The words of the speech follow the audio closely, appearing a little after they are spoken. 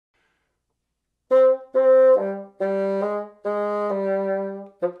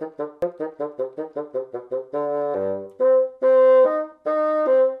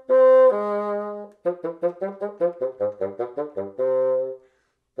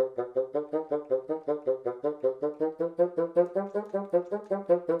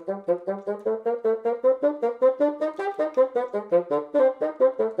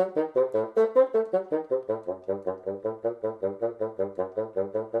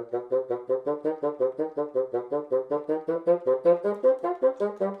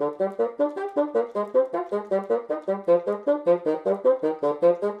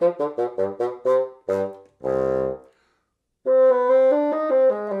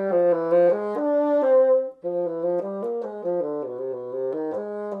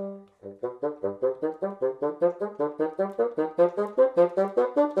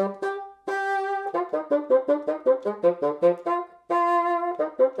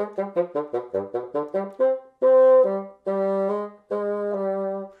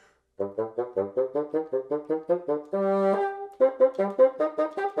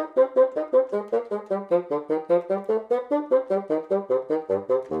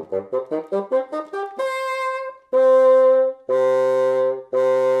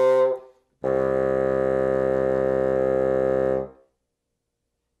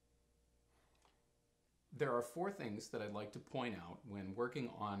There are four things that I'd like to point out when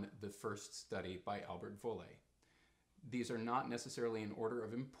working on the first study by Albert Vaulet. These are not necessarily in order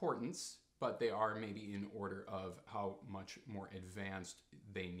of importance, but they are maybe in order of how much more advanced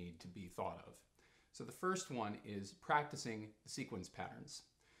they need to be thought of. So the first one is practicing the sequence patterns.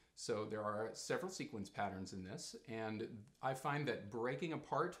 So there are several sequence patterns in this, and I find that breaking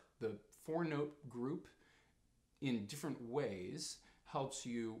apart the four-note group in different ways helps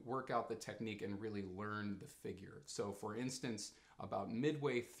you work out the technique and really learn the figure. So for instance, about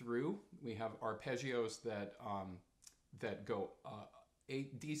midway through, we have arpeggios that, that go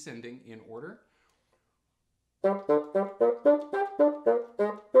descending in order.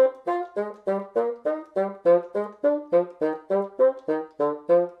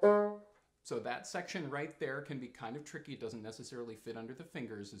 So that section right there can be kind of tricky. It doesn't necessarily fit under the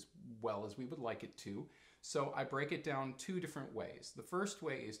fingers as well as we would like it to. So I break it down two different ways. The first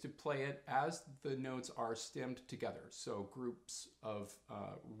way is to play it as the notes are stemmed together. So groups of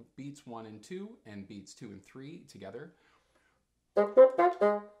beats 1 and 2 and beats 2 and 3 together.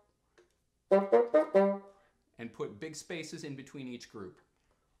 And put big spaces in between each group.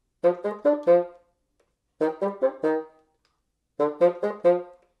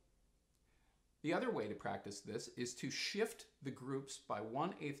 The other way to practice this is to shift the groups by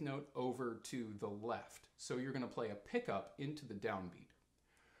 1/8 note over to the left. So you're going to play a pickup into the downbeat.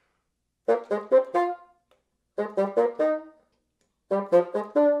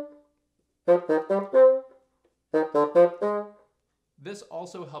 This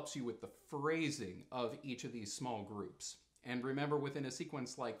also helps you with the phrasing of each of these small groups. And remember, within a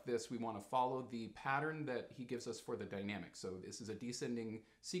sequence like this, we want to follow the pattern that he gives us for the dynamic. So this is a descending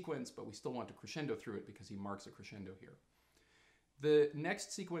sequence, but we still want to crescendo through it because he marks a crescendo here. The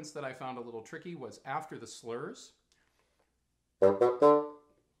next sequence that I found a little tricky was after the slurs.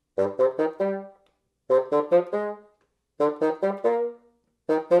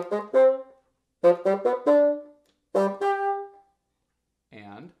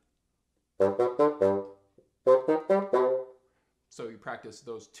 And so you practice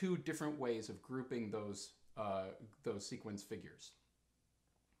those two different ways of grouping those sequence figures.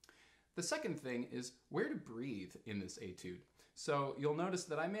 The second thing is where to breathe in this etude. So you'll notice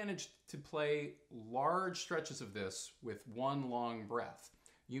that I managed to play large stretches of this with one long breath.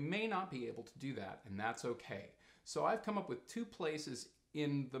 You may not be able to do that, and that's okay. So I've come up with two places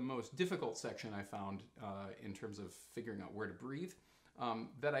in the most difficult section I found in terms of figuring out where to breathe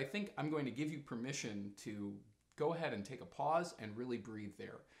that I think I'm going to give you permission to go ahead and take a pause and really breathe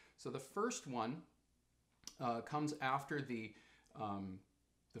there. So the first one comes after the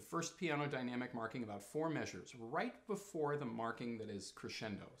first piano dynamic marking, about 4 measures, right before the marking that is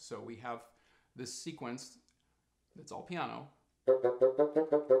crescendo. So we have this sequence that's all piano.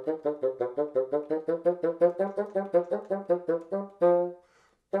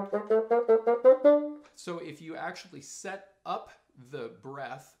 So if you actually set up the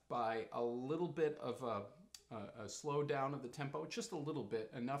breath by a little bit of a slow down of the tempo, just a little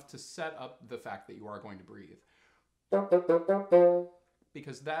bit, enough to set up the fact that you are going to breathe.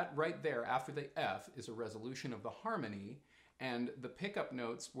 Because that right there, after the F, is a resolution of the harmony, and the pickup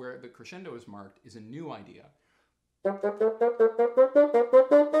notes where the crescendo is marked is a new idea.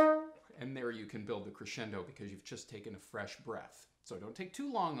 And there you can build the crescendo because you've just taken a fresh breath. So don't take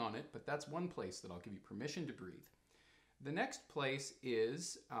too long on it, but that's one place that I'll give you permission to breathe. The next place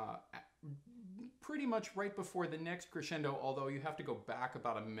is pretty much right before the next crescendo, although you have to go back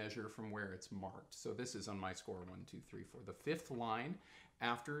about a measure from where it's marked. So this is on my score 1, 2, 3, 4. The fifth line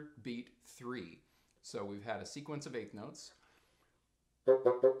after beat 3. So we've had a sequence of eighth notes.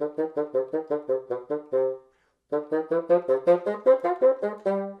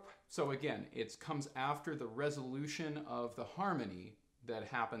 So again, it comes after the resolution of the harmony that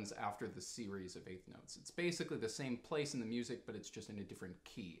happens after the series of eighth notes. It's basically the same place in the music, but it's just in a different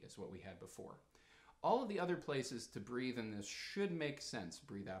key as what we had before. All of the other places to breathe in this should make sense.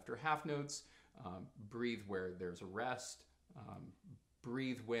 Breathe after half notes, breathe where there's a rest,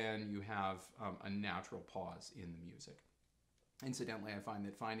 breathe when you have a natural pause in the music. Incidentally, I find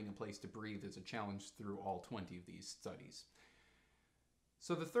that finding a place to breathe is a challenge through all 20 of these studies.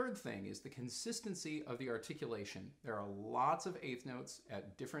 So the third thing is the consistency of the articulation. There are lots of eighth notes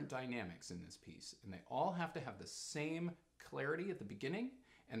at different dynamics in this piece, and they all have to have the same clarity at the beginning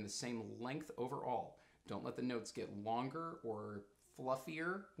and the same length overall. Don't let the notes get longer or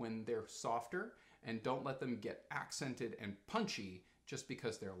fluffier when they're softer, and don't let them get accented and punchy just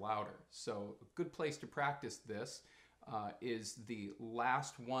because they're louder. So a good place to practice this is the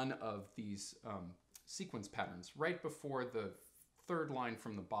last one of these sequence patterns, right before the third line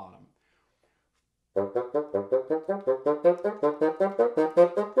from the bottom.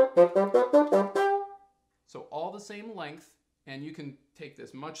 So all the same length, and you can take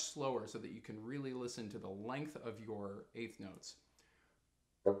this much slower so that you can really listen to the length of your eighth notes.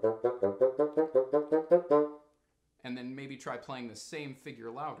 And then maybe try playing the same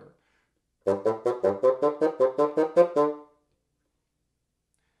figure louder.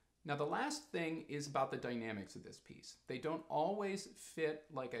 Now the last thing is about the dynamics of this piece. They don't always fit,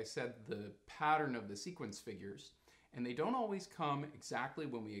 like I said, the pattern of the sequence figures, and they don't always come exactly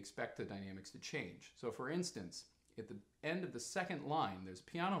when we expect the dynamics to change. So for instance, at the end of the second line, there's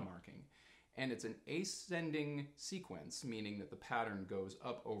piano marking, and it's an ascending sequence, meaning that the pattern goes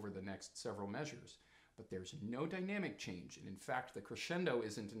up over the next several measures. But there's no dynamic change, and in fact, the crescendo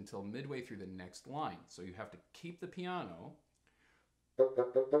isn't until midway through the next line. So you have to keep the piano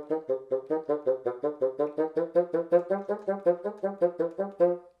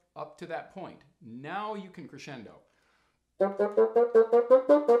up to that point. Now you can crescendo.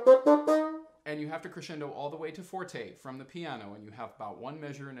 And you have to crescendo all the way to forte from the piano, and you have about one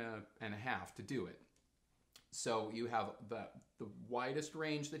measure and a half to do it. So you have the widest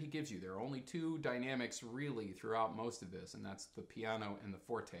range that he gives you. There are only two dynamics really throughout most of this, and that's the piano and the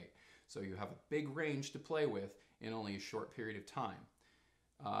forte. So you have a big range to play with in only a short period of time.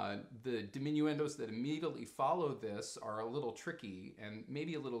 The diminuendos that immediately follow this are a little tricky and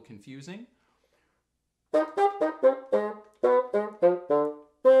maybe a little confusing.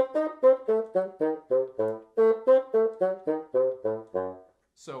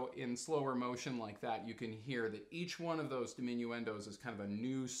 So in slower motion like that, you can hear that each one of those diminuendos is kind of a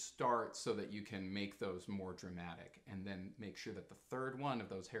new start so that you can make those more dramatic, and then make sure that the third one of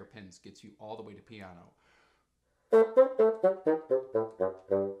those hairpins gets you all the way to piano.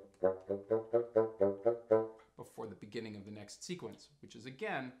 Before the beginning of the next sequence, which is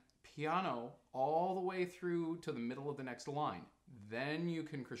again piano all the way through to the middle of the next line. Then you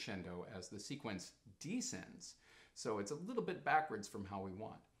can crescendo as the sequence descends. So it's a little bit backwards from how we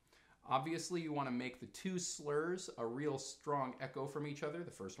want. Obviously, you want to make the two slurs a real strong echo from each other.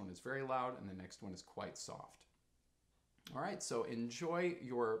 The first one is very loud and the next one is quite soft. All right, so enjoy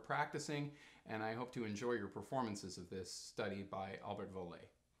your practicing, and I hope to enjoy your performances of this study by Vaulet.